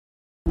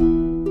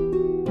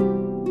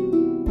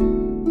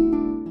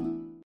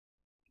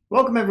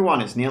Welcome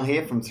everyone, it's Neil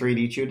here from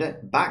 3D Tutor,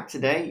 back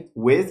today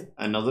with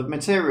another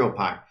material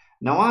pack.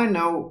 Now I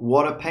know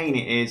what a pain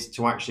it is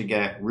to actually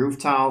get roof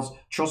tiles.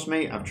 Trust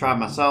me, I've tried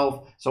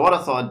myself. So what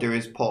I thought I'd do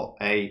is put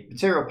a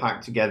material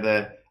pack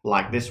together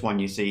like this one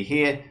you see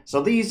here.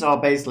 So these are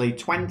basically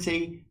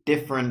 20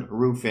 different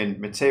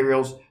roofing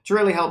materials to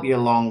really help you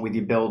along with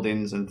your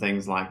buildings and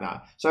things like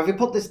that. So if you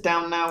put this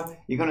down now,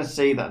 you're going to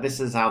see that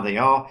this is how they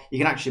are. You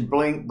can actually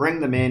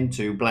bring them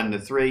into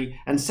Blender 3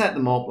 and set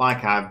them up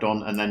like I've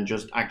done, and then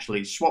just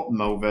actually swap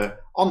them over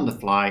on the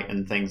fly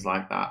and things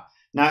like that.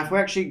 Now if we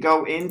actually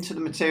go into the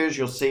materials,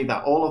 you'll see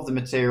that all of the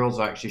materials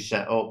are actually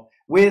set up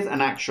with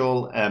an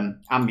actual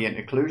ambient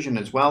occlusion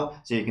as well,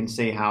 so you can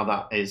see how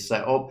that is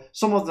set up.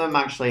 Some of them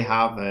actually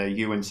have a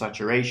hue and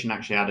saturation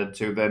actually added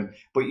to them,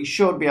 but you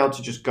should be able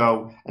to just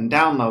go and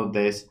download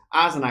this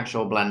as an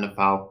actual Blender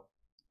file,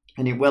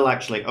 and it will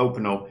actually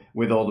open up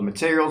with all the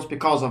materials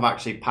because I've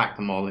actually packed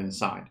them all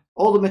inside.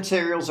 All the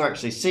materials are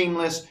actually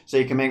seamless, so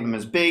you can make them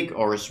as big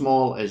or as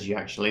small as you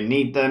actually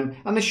need them,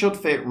 and they should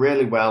fit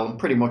really well in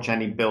pretty much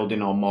any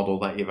building or model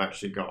that you've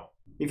actually got.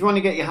 If you want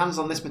to get your hands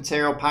on this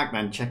material pack,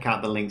 then check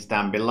out the links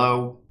down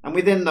below. And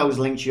within those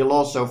links, you'll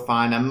also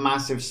find a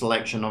massive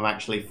selection of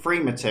actually free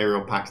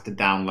material packs to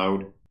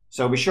download.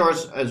 So be sure,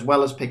 as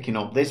well as picking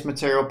up this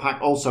material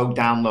pack, also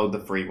download the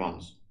free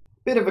ones.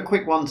 Bit of a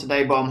quick one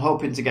today, but I'm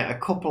hoping to get a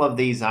couple of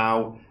these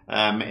out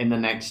in the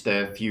next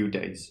few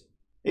days.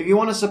 If you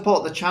want to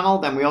support the channel,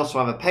 then we also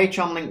have a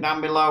Patreon link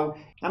down below.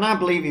 And I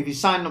believe if you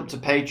sign up to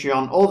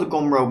Patreon or the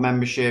Gumroad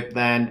membership,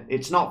 then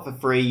it's not for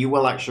free. You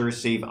will actually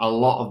receive a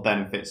lot of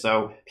benefits.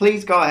 So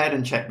please go ahead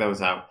and check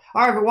those out.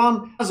 All right,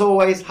 everyone. As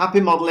always,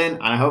 happy modeling,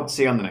 and I hope to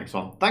see you on the next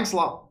one. Thanks a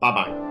lot.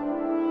 Bye-bye.